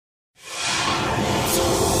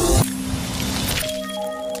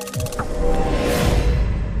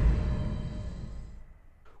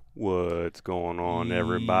What's going on,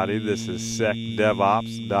 everybody? This is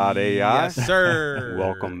SecDevOps.ai. Yes, sir.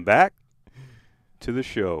 Welcome back to the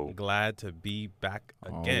show. Glad to be back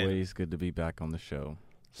again. Always good to be back on the show.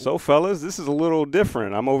 So, fellas, this is a little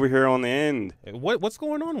different. I'm over here on the end. What's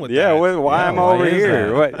going on with Yeah, that? why am I over is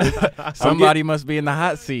here? that? What? Somebody must be in the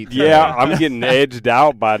hot seat. Yeah, I'm getting edged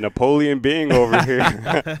out by Napoleon Bing over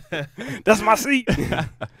here. That's my seat.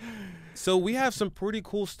 So we have some pretty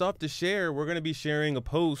cool stuff to share. We're going to be sharing a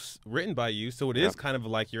post written by you, so it is kind of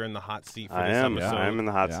like you're in the hot seat for this episode. I am in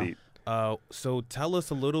the hot seat. So tell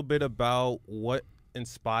us a little bit about what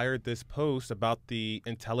inspired this post about the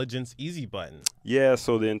Intelligence Easy button. Yeah,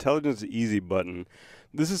 so the Intelligence Easy button,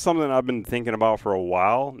 this is something I've been thinking about for a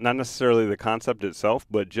while. Not necessarily the concept itself,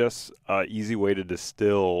 but just an easy way to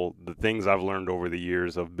distill the things I've learned over the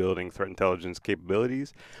years of building threat intelligence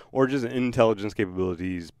capabilities, or just intelligence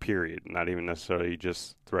capabilities, period. Not even necessarily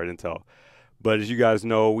just threat intel. But as you guys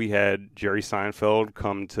know, we had Jerry Seinfeld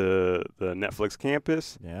come to the Netflix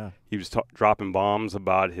campus. Yeah. He was dropping bombs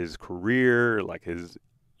about his career, like his,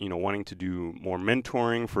 wanting to do more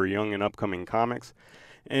mentoring for young and upcoming comics.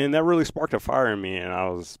 And that really sparked a fire in me. And I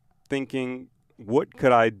was thinking, what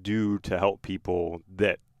could I do to help people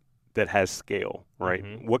that has scale, right?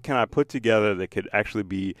 Mm-hmm. What can I put together that could actually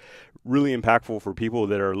be really impactful for people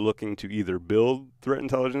that are looking to either build threat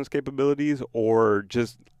intelligence capabilities or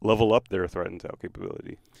just level up their threat intel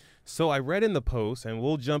capability? So I read in the post, and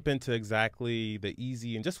we'll jump into exactly the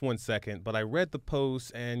easy in just 1 second, but I read the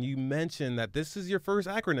post, and you mentioned that this is your first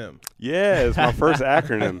acronym. Yeah, it's my first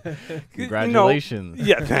acronym. Congratulations.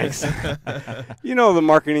 Yeah, thanks. The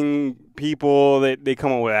marketing people, they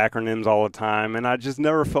come up with acronyms all the time, and I just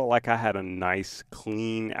never felt like I had a nice,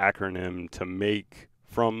 clean acronym to make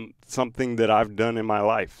from something that I've done in my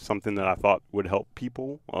life, something that I thought would help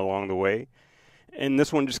people along the way. And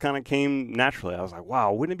this one just kind of came naturally. I was like,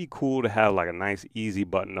 wow, wouldn't it be cool to have like a nice, easy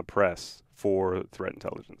button to press for threat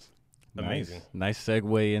intelligence? Amazing. Nice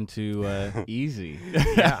segue into easy.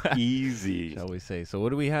 Yeah. Easy. Shall we say. So what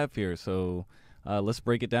do we have here? So let's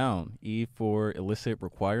break it down. E for elicit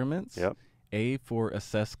requirements. Yep. A for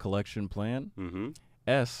assess collection plan. Mm-hmm.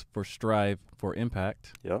 S for strive for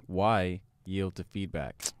impact. Yep. Y yield to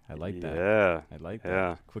feedback. I like that. Yeah. I like that.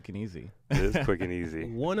 Yeah. Quick and easy. It is quick and easy.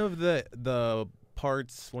 One of the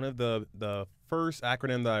parts, one of the first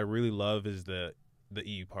acronym that I really love is the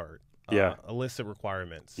E part. Yeah. Elicit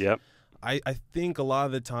requirements. Yep. I think a lot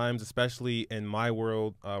of the times, especially in my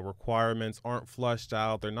world, requirements aren't flushed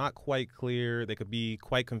out. They're not quite clear. They could be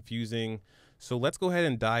quite confusing. So let's go ahead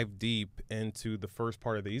and dive deep into the first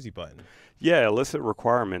part of the easy button. Yeah, elicit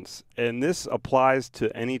requirements. And this applies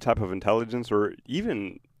to any type of intelligence or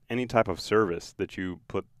even any type of service that you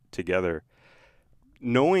put together.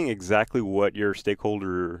 Knowing exactly what your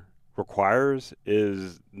stakeholder requires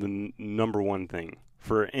is the number one thing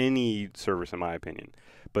for any service, in my opinion.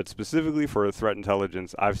 But specifically for threat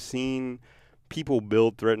intelligence, I've seen people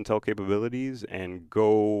build threat intel capabilities and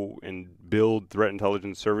go and build threat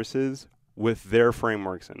intelligence services with their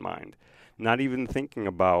frameworks in mind. Not even thinking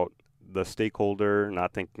about the stakeholder,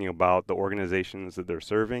 not thinking about the organizations that they're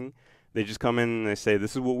serving. They just come in and they say,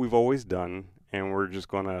 this is what we've always done, and we're just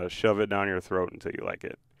going to shove it down your throat until you like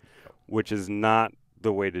it, which is not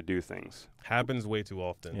the way to do things. Happens way too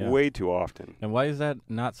often. Yeah. Way too often. And why is that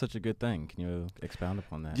not such a good thing? Can you expound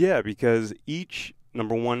upon that? Yeah, because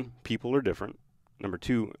number one, people are different. Number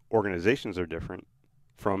two, organizations are different,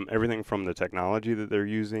 from everything from the technology that they're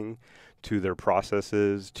using to their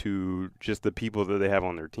processes to just the people that they have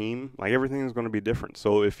on their team. Like, everything is going to be different.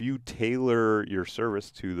 So if you tailor your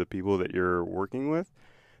service to the people that you're working with,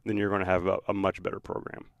 then you're going to have a much better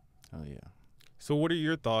program. Oh, yeah. So what are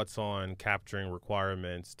your thoughts on capturing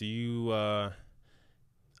requirements? Do you what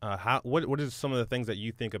are some of the things that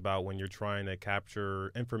you think about when you're trying to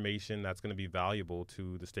capture information that's going to be valuable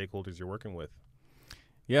to the stakeholders you're working with?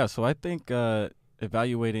 Yeah, so I think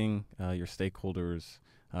evaluating your stakeholders'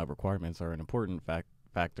 requirements are an important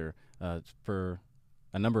factor for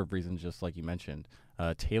a number of reasons, just like you mentioned.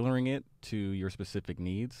 Tailoring it to your specific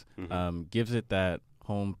needs gives it that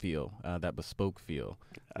home feel, that bespoke feel.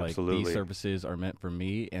 Absolutely. Like, these services are meant for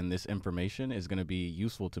me, and this information is going to be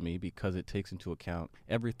useful to me because it takes into account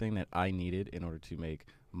everything that I needed in order to make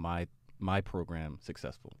my program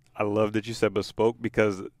successful. I love that you said bespoke,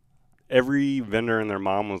 because every vendor and their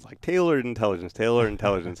mom was like, tailored intelligence, tailored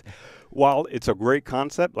intelligence. While it's a great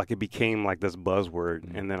concept, like it became like this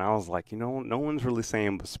buzzword. And then I was like, no one's really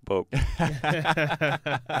saying bespoke.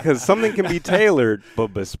 Because something can be tailored, but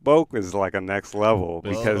bespoke is like a next level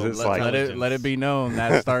because it's like. Let it be known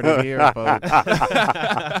that started here, folks.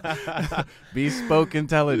 Bespoke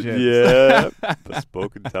intelligence. Yeah,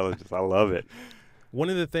 bespoke intelligence. I love it. One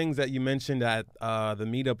of the things that you mentioned at the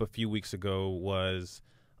meetup a few weeks ago was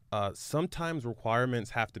sometimes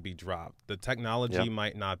requirements have to be dropped. The technology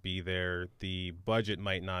might not be there. The budget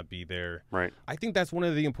might not be there. Right. I think that's one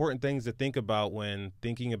of the important things to think about when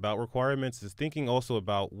thinking about requirements is thinking also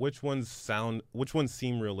about which ones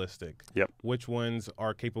seem realistic. Yep. Which ones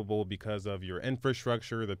are capable because of your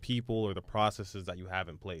infrastructure, the people, or the processes that you have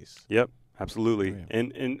in place. Yep. Absolutely. Oh, yeah.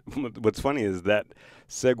 And what's funny is that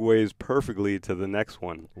segues perfectly to the next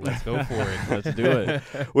one. Let's go for it. Let's do it.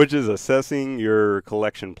 Which is assessing your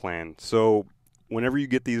collection plan. So whenever you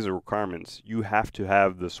get these requirements, you have to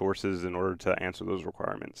have the sources in order to answer those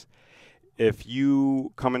requirements. If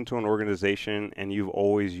you come into an organization and you've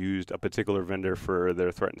always used a particular vendor for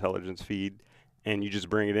their threat intelligence feed, and you just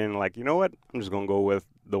bring it in like, you know what, I'm just going to go with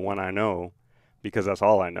the one I know because that's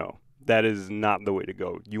all I know. That is not the way to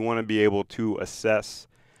go. You want to be able to assess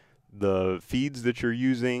the feeds that you're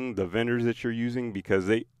using, the vendors that you're using, because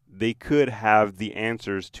they could have the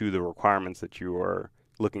answers to the requirements that you are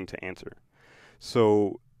looking to answer.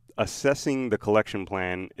 So assessing the collection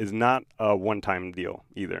plan is not a one-time deal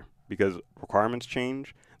either, because requirements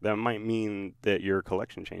change. That might mean that your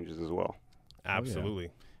collection changes as well. Absolutely.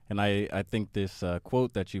 And I think this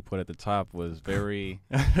quote that you put at the top was very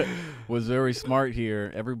was very smart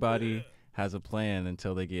here. Everybody has a plan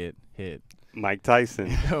until they get hit. Mike Tyson.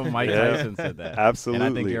 Mike Tyson said that. Absolutely.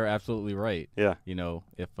 And I think you're absolutely right. Yeah. You know,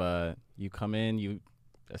 if you come in, you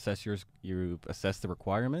assess the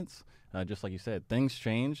requirements. Just like you said, things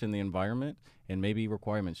change in the environment, and maybe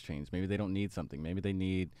requirements change. Maybe they don't need something. Maybe they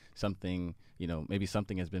need something. You know, maybe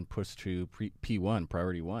something has been pushed to P1,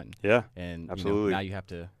 priority 1. Yeah. And absolutely. Now you have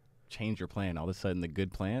to change your plan. All of a sudden, the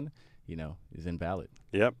good plan, is invalid.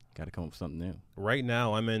 Yep. Got to come up with something new. Right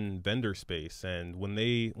now, I'm in vendor space, and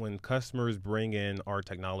when customers bring in our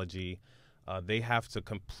technology, they have to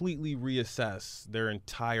completely reassess their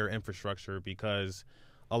entire infrastructure because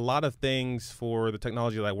a lot of things for the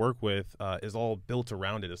technology that I work with is all built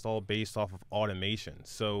around it. It's all based off of automation.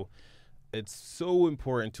 So it's so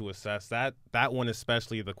important to assess that one,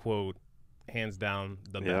 especially the quote, hands down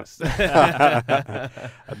the best. I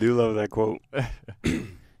do love that quote.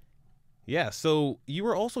 Yeah, so you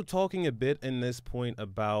were also talking a bit in this point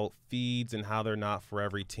about feeds and how they're not for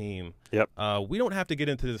every team. Yep. We don't have to get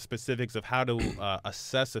into the specifics of how to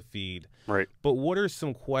assess a feed. Right. But what are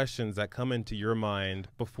some questions that come into your mind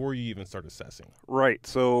before you even start assessing? Right.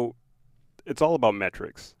 So it's all about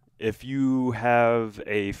metrics. If you have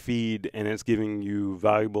a feed and it's giving you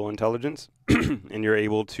valuable intelligence and you're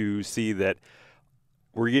able to see that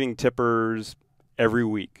we're getting tippers every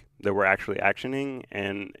week that we're actually actioning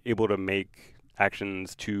and able to make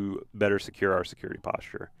actions to better secure our security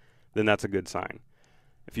posture, then that's a good sign.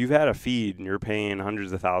 If you've had a feed and you're paying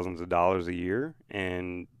hundreds of thousands of dollars a year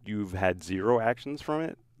and you've had zero actions from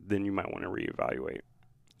it, then you might want to reevaluate.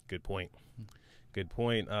 Good point. Good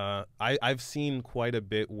point. I've seen quite a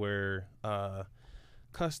bit where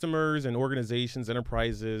customers and organizations,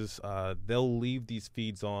 enterprises, they'll leave these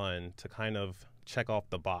feeds on to kind of check off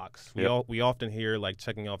the box. We often hear like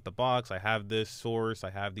checking off the box. I have this source. I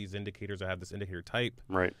have these indicators. I have this indicator type.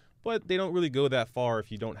 Right. But they don't really go that far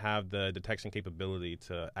if you don't have the detection capability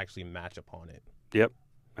to actually match upon it. Yep.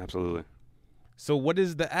 Absolutely. So what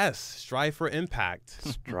is the S? Strive for impact.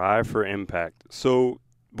 Strive for impact. So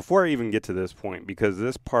before I even get to this point, because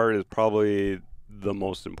this part is probably the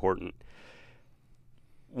most important,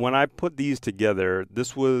 when I put these together,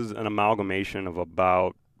 this was an amalgamation of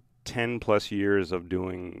about 10 plus years of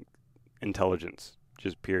doing intelligence,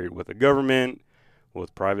 just period, with the government,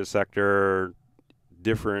 with private sector,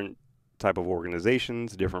 different type of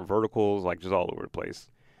organizations, different verticals, like just all over the place.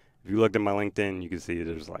 If you looked at my LinkedIn, you can see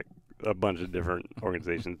there's like a bunch of different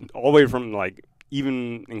organizations, all the way from like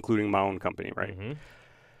even including my own company, right? Mm-hmm.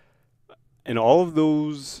 In all of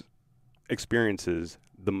those experiences,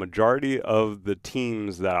 the majority of the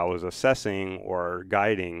teams that I was assessing or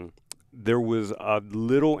guiding, there was a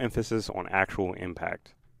little emphasis on actual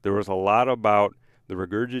impact. There was a lot about the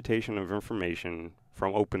regurgitation of information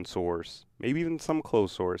from open source, maybe even some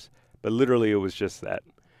closed source, but literally it was just that.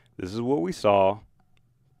 This is what we saw,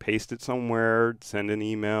 paste it somewhere, send an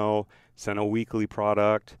email, send a weekly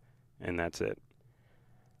product, and that's it.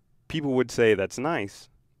 People would say that's nice,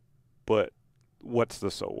 but what's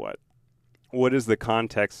the so what? what is the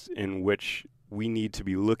context in which we need to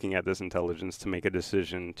be looking at this intelligence to make a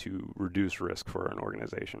decision to reduce risk for an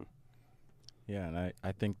organization. Yeah, and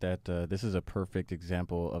I think that this is a perfect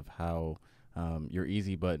example of how your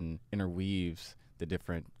easy button interweaves the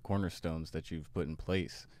different cornerstones that you've put in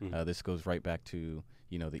place. This goes right back to,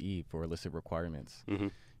 the E for illicit requirements.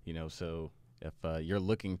 So if you're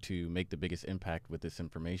looking to make the biggest impact with this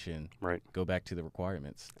information, Right. go back to the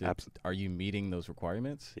requirements. Are you meeting those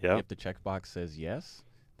requirements? Yeah. If the checkbox says yes,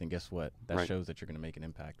 then guess what? That Right. shows that you're going to make an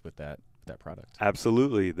impact with that product.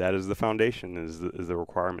 Absolutely. That is the foundation, is the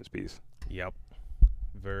requirements piece. Yep,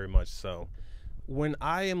 very much so. When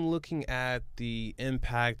I am looking at the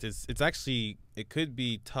impact, it could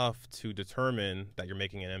be tough to determine that you're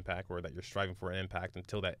making an impact or that you're striving for an impact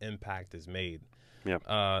until that impact is made.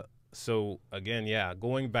 Yeah. So again,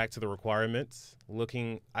 going back to the requirements,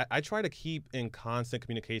 I try to keep in constant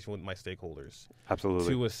communication with my stakeholders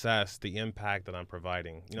Absolutely. to assess the impact that I'm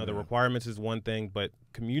providing. The requirements is one thing, but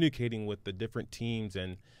communicating with the different teams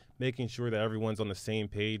and making sure that everyone's on the same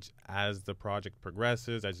page as the project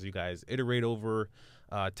progresses, as you guys iterate over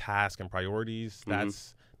tasks and priorities.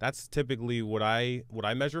 That's typically what I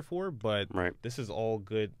measure for, but Right. this is all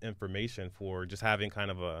good information for just having kind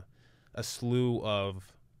of a slew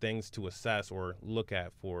of things to assess or look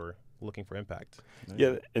at for looking for impact.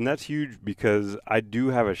 Yeah, and that's huge because I do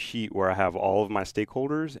have a sheet where I have all of my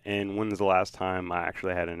stakeholders and when's the last time I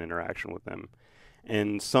actually had an interaction with them.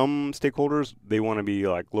 And some stakeholders, they want to be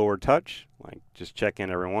like lower touch, like just check in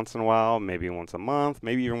every once in a while, maybe once a month,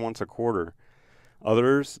 maybe even once a quarter.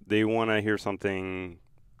 Others, they want to hear something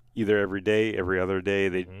either every day, every other day.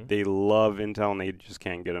 They love Intel and they just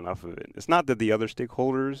can't get enough of it. It's not that the other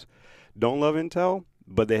stakeholders don't love Intel,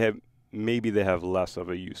 but they have less of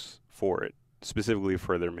a use for it, specifically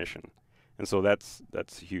for their mission. And so that's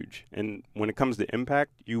huge. And when it comes to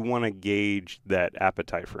impact, you want to gauge that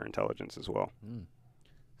appetite for intelligence as well.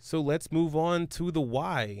 So let's move on to the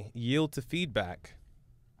why, yield to feedback.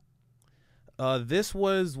 This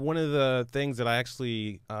was one of the things that I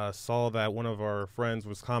actually saw that one of our friends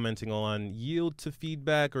was commenting on, yield to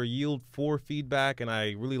feedback or yield for feedback, and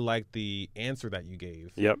I really liked the answer that you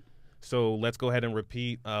gave. Yep. So let's go ahead and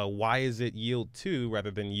repeat, why is it yield to rather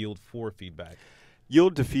than yield for feedback?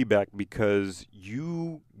 Yield to feedback because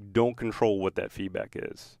you don't control what that feedback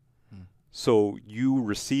is. So you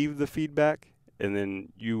receive the feedback and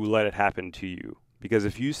then you let it happen to you. Because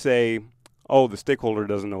if you say, oh, the stakeholder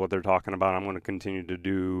doesn't know what they're talking about, I'm going to continue to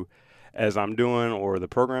do as I'm doing or the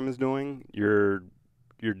program is doing, you're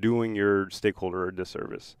doing your stakeholder a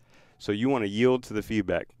disservice. So you want to yield to the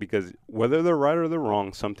feedback because whether they're right or they're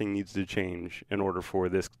wrong, something needs to change in order for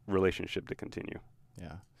this relationship to continue.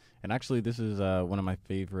 Yeah. And actually, this is one of my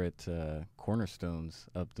favorite cornerstones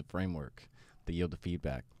of the framework, the yield to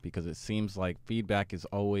feedback, because it seems like feedback is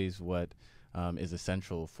always what is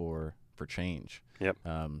essential for change. Yep.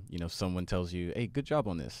 Someone tells you, "Hey, good job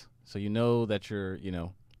on this," so you know that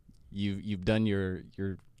you've done your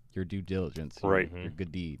due diligence, right? Your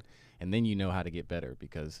good deed, and then you know how to get better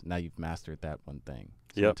because now you've mastered that one thing.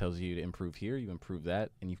 So Yep. it tells you to improve here, you improve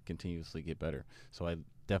that, and you continuously get better. So I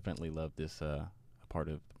definitely love this part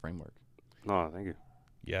of the framework. Oh, thank you.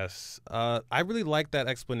 Yes. I really like that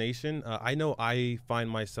explanation. I know I find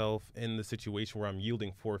myself in the situation where I'm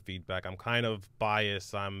yielding for feedback. I'm kind of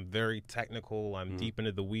biased. I'm very technical. I'm deep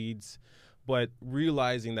into the weeds. But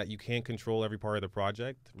realizing that you can't control every part of the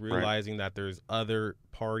project, realizing that there's other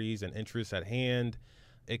parties and interests at hand,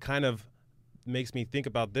 it kind of makes me think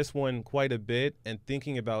about this one quite a bit and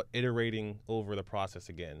thinking about iterating over the process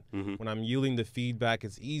again. When I'm yielding the feedback,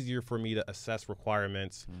 it's easier for me to assess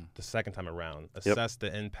requirements the second time around, assess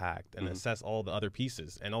the impact, and assess all the other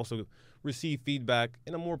pieces, and also receive feedback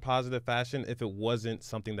in a more positive fashion if it wasn't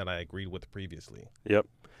something that I agreed with previously. Yep.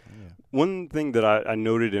 Yeah. One thing that I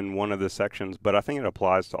noted in one of the sections, but I think it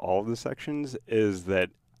applies to all of the sections, is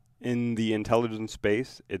that in the intelligence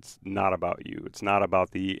space, it's not about you. It's not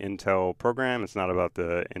about the Intel program. It's not about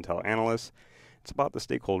the Intel analysts. It's about the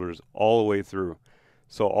stakeholders all the way through.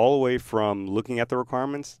 So all the way from looking at the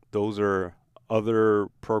requirements, those are other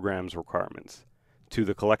programs' requirements. To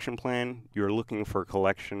the collection plan, you're looking for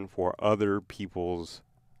collection for other people's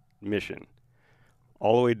mission.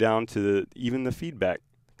 All the way down to even the feedback,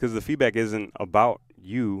 because the feedback isn't about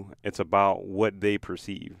you. It's about what they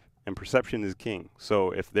perceive. And perception is king.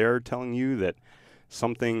 So if they're telling you that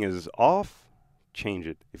something is off, change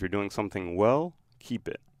it. If you're doing something well, keep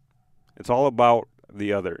it. It's all about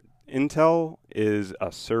the other. Intel is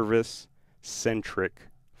a service-centric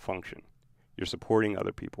function. You're supporting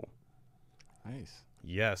other people. Nice.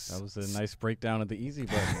 Yes. That was a nice breakdown of the easy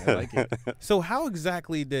button. I like it. So how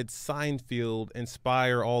exactly did Seinfeld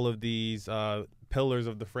inspire all of these pillars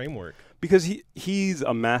of the framework? Because he's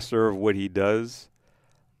a master of what he does.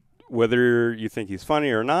 Whether you think he's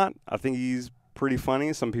funny or not, I think he's pretty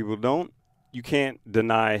funny. Some people don't. You can't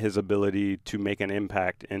deny his ability to make an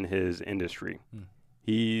impact in his industry.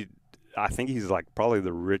 I think he's like probably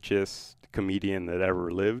the richest comedian that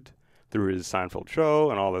ever lived through his Seinfeld show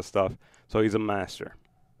and all this stuff. So he's a master.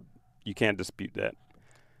 You can't dispute that.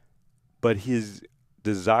 But his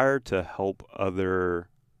desire to help other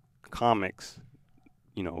comics,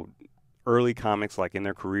 early comics, like in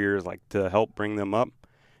their careers, like to help bring them up,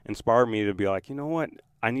 inspired me to be like, you know what?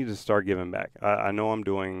 I need to start giving back. I know I'm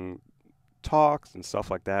doing talks and stuff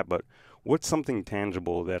like that, but what's something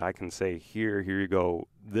tangible that I can say, here you go,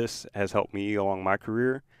 this has helped me along my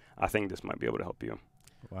career, I think this might be able to help you.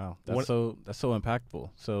 Wow, that's so impactful.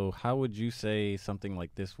 So how would you say something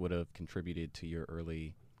like this would have contributed to your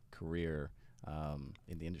early career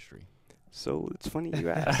in the industry? So it's funny you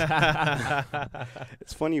ask.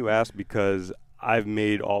 It's funny you ask because I've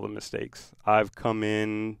made all the mistakes. I've come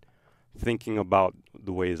in thinking about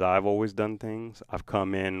the ways I've always done things. I've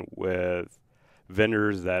come in with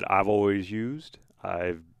vendors that I've always used.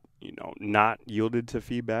 I've, not yielded to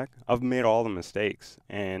feedback. I've made all the mistakes.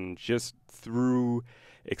 And just through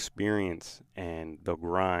experience and the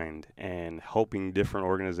grind and helping different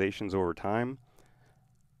organizations over time,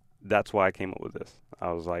 that's why I came up with this.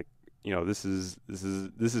 I was like, this is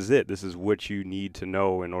it. This is what you need to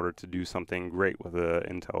know in order to do something great with a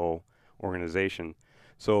Intel organization.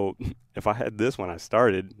 So if I had this when I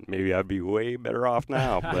started, maybe I'd be way better off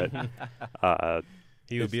now. But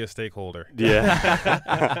he would be a stakeholder.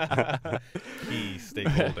 Yeah. Key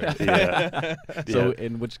stakeholder. Yeah. So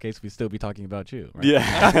in which case we'd still be talking about you, right?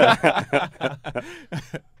 Yeah.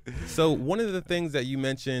 So one of the things that you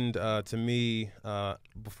mentioned to me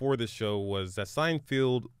before the show was that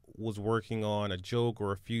Seinfeld was working on a joke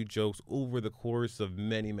or a few jokes over the course of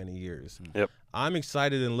many, many years. Yep. I'm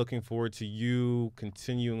excited and looking forward to you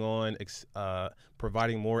continuing on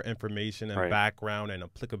providing more information and background and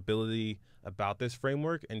applicability about this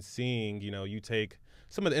framework and seeing, you take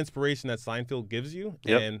some of the inspiration that Seinfeld gives you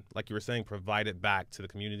and, like you were saying, provide it back to the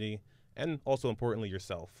community and also, importantly,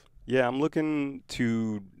 yourself. Yeah, I'm looking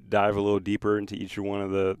to dive a little deeper into each one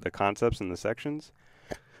of the concepts and the sections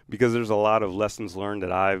because there's a lot of lessons learned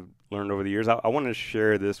that I've learned over the years. I want to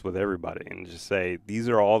share this with everybody and just say these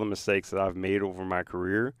are all the mistakes that I've made over my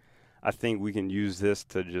career. I think we can use this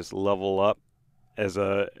to just level up as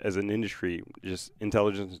an industry, just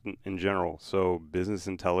intelligence in general. So business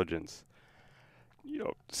intelligence,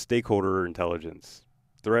 stakeholder intelligence,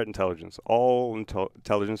 threat intelligence, all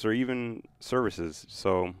intelligence, or even services.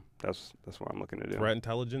 So that's what I'm looking to do. Threat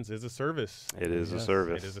intelligence is a service. It is a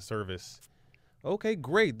service. It is a service. Okay,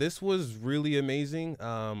 great. This was really amazing.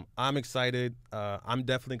 I'm excited. I'm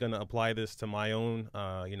definitely going to apply this to my own,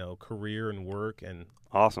 career and work and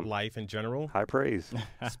awesome life in general. High praise.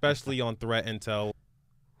 Especially on threat intel.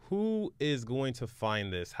 Who is going to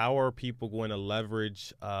find this? How are people going to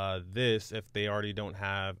leverage this if they already don't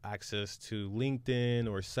have access to LinkedIn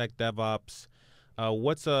or SecDevOps?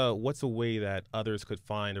 What's a way that others could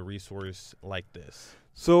find a resource like this?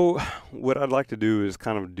 So what I'd like to do is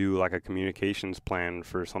kind of do like a communications plan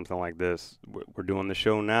for something like this. We're doing the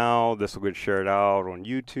show now. This will get shared out on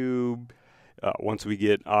YouTube. Once we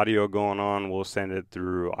get audio going on, we'll send it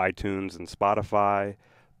through iTunes and Spotify.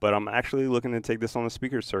 But I'm actually looking to take this on the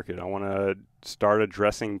speaker circuit. I want to start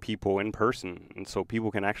addressing people in person. And so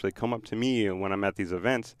people can actually come up to me when I'm at these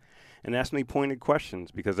events and ask me pointed questions,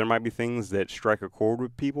 because there might be things that strike a chord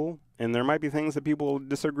with people and there might be things that people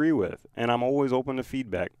disagree with. And I'm always open to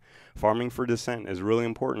feedback. Farming for dissent is really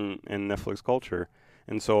important in Netflix culture.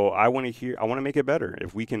 And so I want to make it better.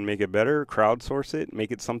 If we can make it better, crowdsource it, make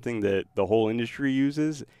it something that the whole industry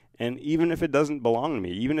uses. And even if it doesn't belong to me,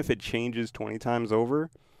 even if it changes 20 times over,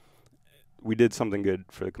 we did something good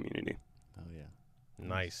for the community. Oh, yeah.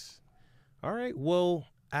 Nice. All right. Well,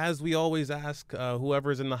 as we always ask,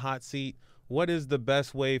 whoever's in the hot seat, what is the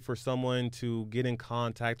best way for someone to get in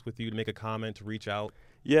contact with you, to make a comment, to reach out?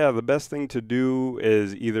 Yeah, the best thing to do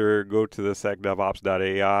is either go to the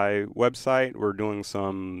secdevops.ai website. We're doing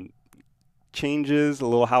some changes, a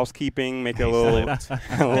little housekeeping, make it a little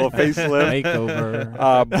facelift.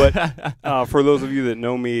 Makeover. But for those of you that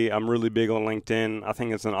know me, I'm really big on LinkedIn. I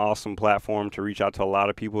think it's an awesome platform to reach out to a lot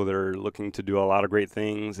of people that are looking to do a lot of great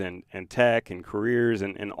things and tech and careers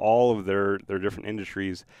and all of their different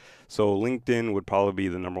industries. So LinkedIn would probably be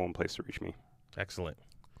the number one place to reach me. Excellent.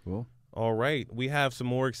 Cool. All right. We have some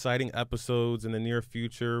more exciting episodes in the near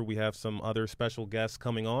future. We have some other special guests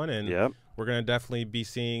coming on, and Yep. we're going to definitely be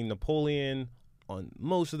seeing Napoleon on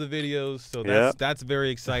most of the videos. So that's very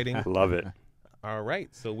exciting. Love it. All right.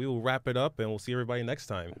 So we will wrap it up, and we'll see everybody next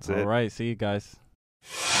time. That's All it. right. See you guys.